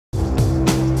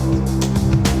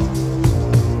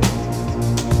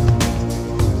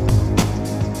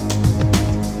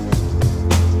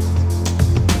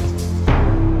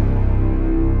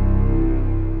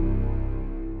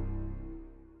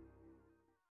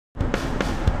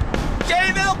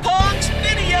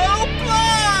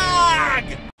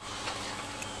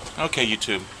Okay,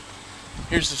 YouTube,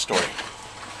 here's the story.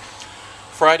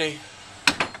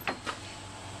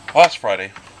 Last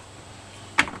Friday,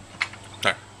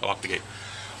 there, I locked the gate.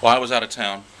 While I was out of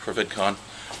town for VidCon,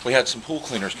 we had some pool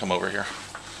cleaners come over here.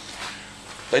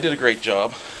 They did a great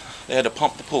job. They had to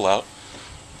pump the pool out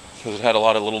because it had a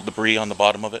lot of little debris on the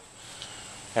bottom of it.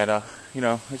 And, you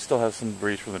know, it still has some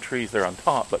debris from the trees there on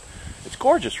top, but it's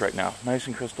gorgeous right now. Nice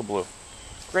and crystal blue.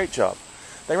 Great job.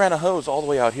 They ran a hose all the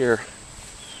way out here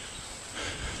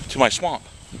to my swamp.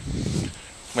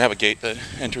 We have a gate that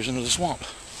enters into the swamp.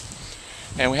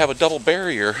 And we have a double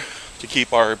barrier to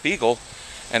keep our beagle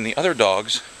and the other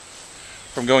dogs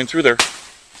from going through there.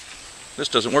 This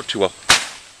doesn't work too well.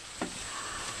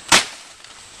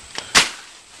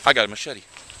 I got a machete.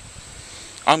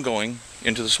 I'm going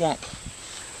into the swamp.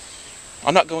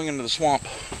 I'm not going into the swamp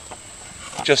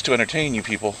just to entertain you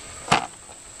people.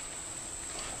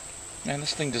 Man,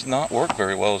 this thing does not work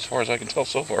very well as far as I can tell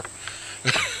so far.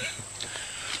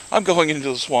 I'm going into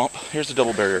the swamp. Here's the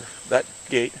double barrier. That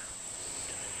gate.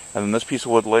 And then this piece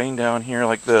of wood laying down here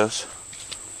like this,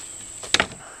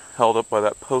 held up by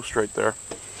that post right there,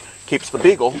 keeps the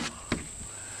beagle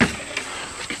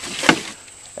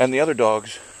and the other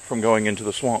dogs from going into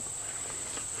the swamp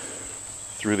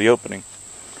through the opening.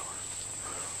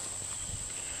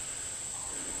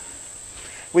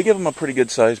 We give them a pretty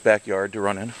good sized backyard to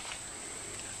run in.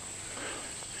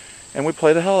 And we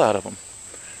play the hell out of them.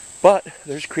 But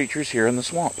there's creatures here in the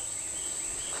swamp.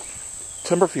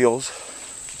 Timber feels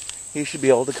he should be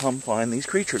able to come find these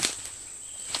creatures.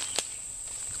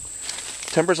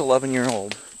 Timber's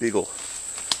 11-year-old beagle.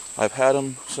 I've had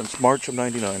him since March of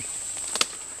 '99.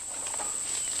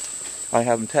 I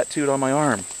have him tattooed on my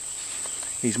arm.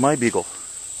 He's my beagle.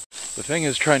 The thing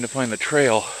is trying to find the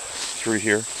trail through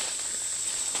here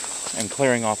and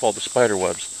clearing off all the spider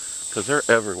webs, because they're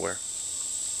everywhere.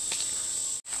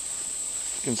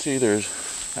 You can see there's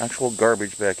actual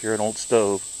garbage back here, an old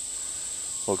stove.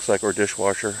 Looks like our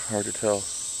dishwasher, hard to tell.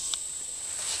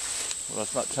 Well,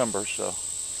 that's not timber, so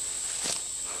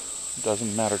it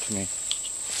doesn't matter to me.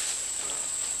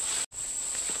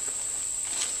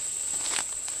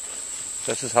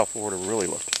 This is how Florida really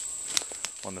looked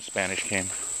when the Spanish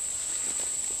came.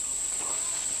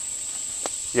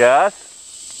 Yes?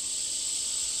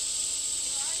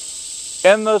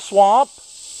 In the swamp?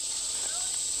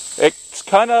 It's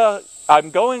kind of...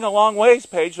 I'm going a long ways,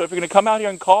 Paige, so if you're going to come out here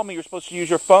and call me, you're supposed to use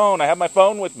your phone. I have my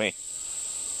phone with me.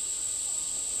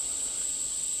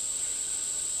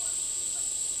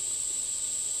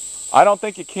 I don't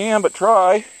think you can, but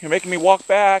try. You're making me walk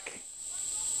back.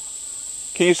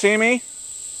 Can you see me?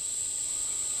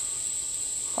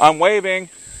 I'm waving.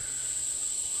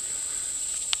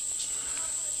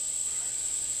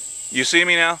 You see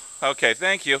me now? Okay,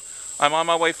 thank you. I'm on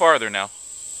my way farther now.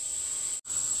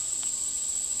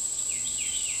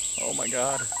 Oh my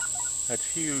God, that's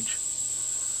huge.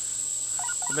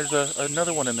 And there's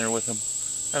another one in there with him.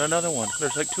 And another one.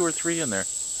 There's like 2 or 3 in there.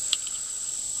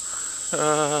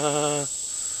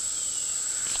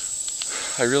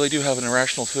 I really do have an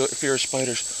irrational fear of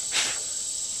spiders.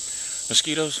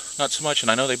 Mosquitoes, not so much,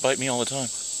 and I know they bite me all the time.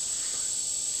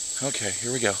 Okay,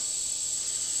 here we go.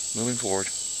 Moving forward.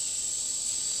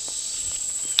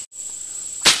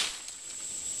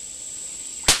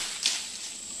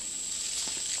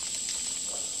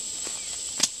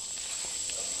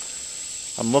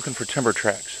 I'm looking for timber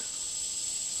tracks.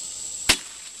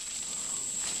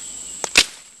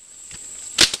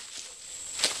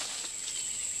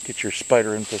 Get your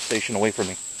spider infestation away from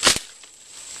me.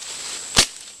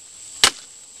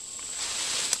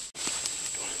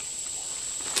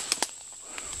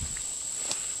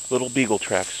 Little beagle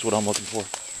tracks is what I'm looking for.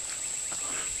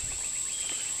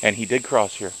 And he did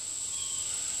cross here.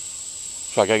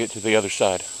 So I gotta get to the other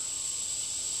side.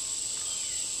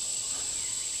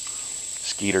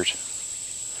 Skeeters.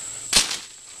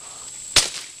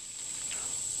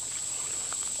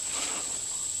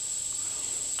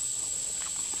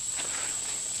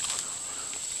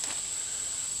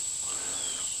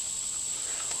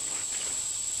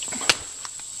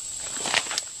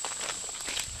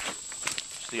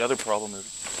 The other problem is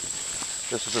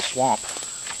this is a swamp,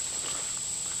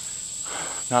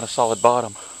 not a solid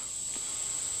bottom.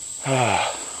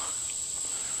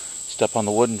 Step on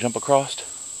the wood and jump across.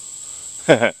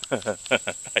 I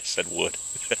said wood.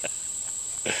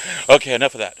 Okay,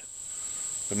 enough of that.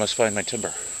 We must find my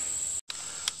timber.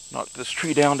 Knock this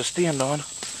tree down to stand on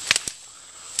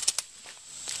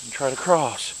and try to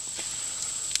cross.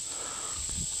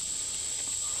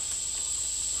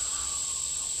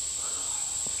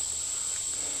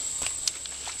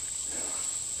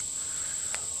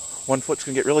 One foot's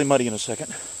going to get really muddy in a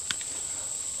second.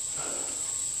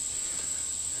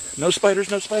 No spiders,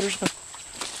 no spiders, no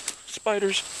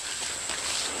spiders.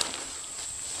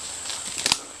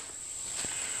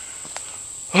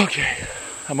 Okay,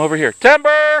 I'm over here.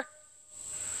 Timber!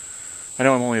 I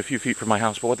know I'm only a few feet from my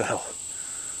house, but what the hell?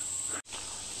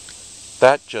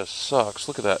 That just sucks.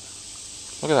 Look at that.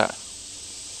 Look at that.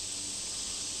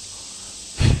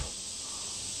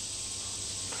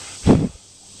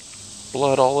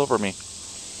 Blood all over me.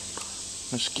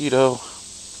 Mosquito.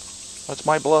 That's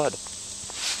my blood.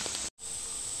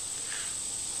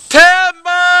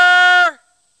 Timber!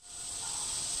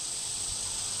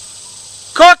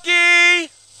 Cookie!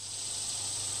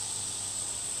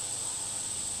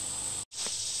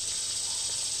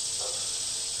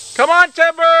 Come on,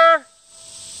 Timber!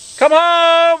 Come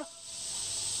home!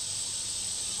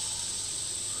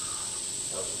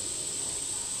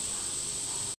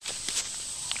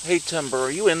 Hey, Timber,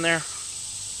 are you in there?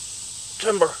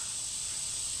 Timber!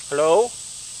 Hello?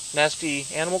 Nasty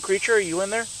animal creature, are you in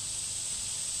there?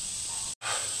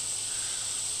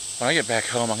 When I get back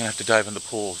home, I'm going to have to dive in the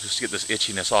pool just to get this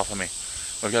itchiness off of me.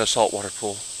 We've got a saltwater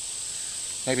pool.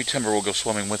 Maybe Timber will go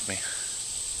swimming with me.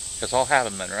 Because I'll have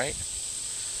him then, right?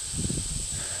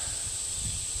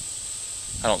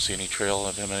 I don't see any trail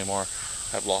of him anymore.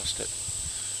 I've lost it.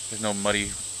 There's no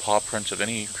muddy paw prints of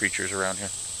any creatures around here.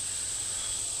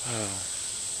 Oh.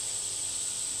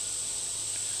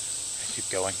 I keep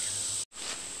going.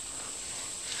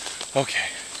 Okay.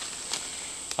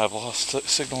 I've lost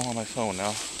signal on my phone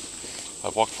now.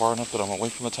 I've walked far enough that I'm away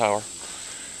from the tower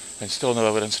and still no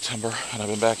evidence of timber, and I've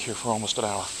been back here for almost an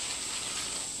hour.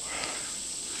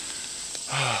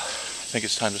 I think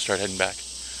it's time to start heading back.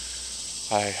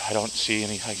 I don't see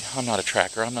any, I'm not a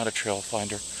tracker, I'm not a trail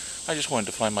finder. I just wanted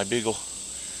to find my beagle.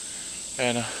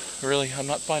 And really, I'm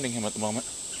not finding him at the moment.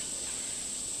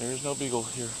 There is no beagle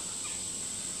here.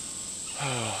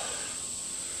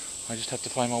 I just have to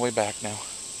find my way back now.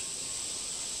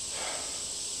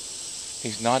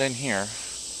 He's not in here.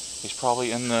 He's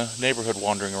probably in the neighborhood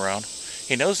wandering around.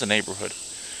 He knows the neighborhood.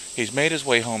 He's made his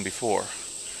way home before.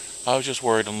 I was just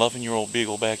worried, 11-year-old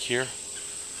beagle back here.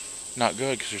 Not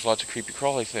good, because there's lots of creepy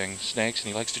crawly things, snakes, and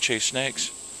he likes to chase snakes.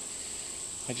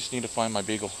 I just need to find my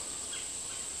beagle.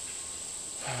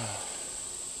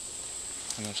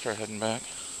 I'm going to start heading back.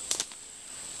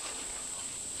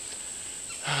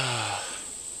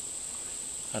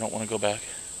 I don't want to go back.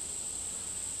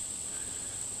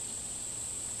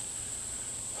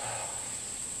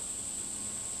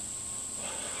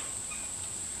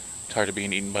 Tired of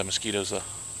being eaten by mosquitoes though.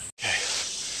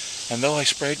 Okay. And though I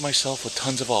sprayed myself with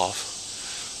tons of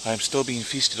off, I am still being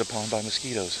feasted upon by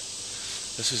mosquitoes.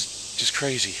 This is just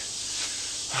crazy.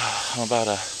 I'm about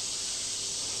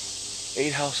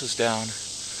 8 houses down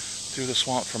through the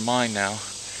swamp from mine now,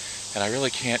 and I really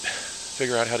can't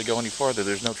figure out how to go any farther.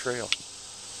 There's no trail.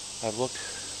 I've looked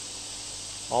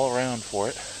all around for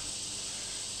it.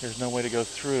 There's no way to go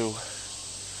through.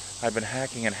 I've been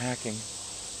hacking and hacking,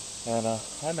 and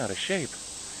I'm out of shape.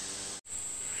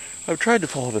 I've tried to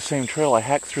follow the same trail I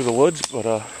hacked through the woods, but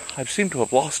I seem to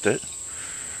have lost it.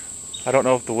 I don't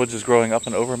know if the woods is growing up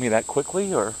and over me that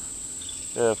quickly, or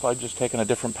if I've just taken a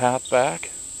different path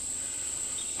back.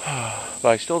 But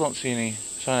I still don't see any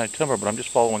sign of timber, but I'm just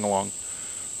following along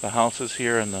the houses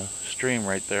here and the stream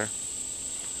right there,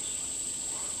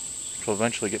 which will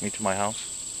eventually get me to my house.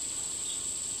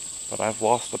 But I've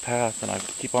lost the path, and I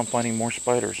keep on finding more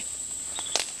spiders.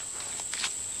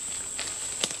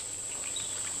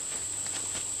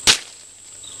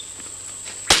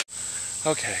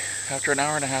 Okay, after an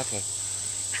hour and a half of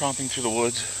tromping through the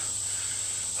woods,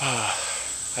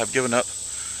 I've given up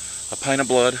a pint of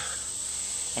blood.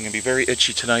 I'm going to be very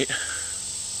itchy tonight,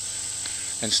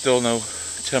 and still no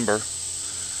timber.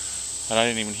 And I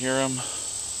didn't even hear him,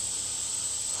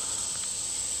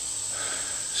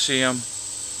 see him.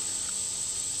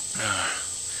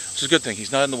 Which is a good thing.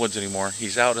 He's not in the woods anymore.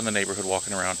 He's out in the neighborhood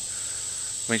walking around.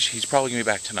 I mean, he's probably going to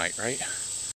be back tonight, right?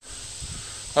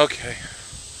 Okay.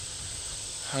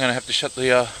 I'm going to have to shut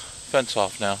the fence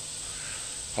off now.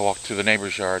 I walked through the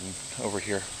neighbor's yard and over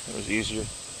here. It was easier.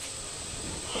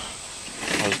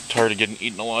 I was tired of getting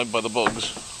eaten alive by the bugs.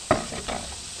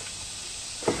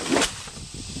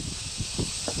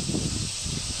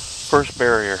 First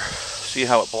barrier. See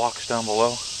how it blocks down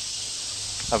below?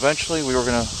 Eventually we were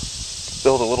going to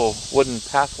build a little wooden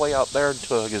pathway out there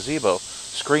to a gazebo,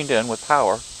 screened in with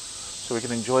power, so we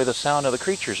can enjoy the sound of the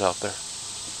creatures out there.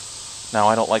 Now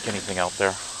I don't like anything out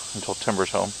there until timber's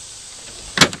home.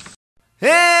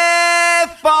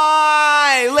 If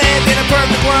I lived in a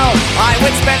perfect world, I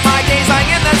would spend my days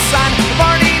lying in the sun,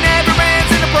 partying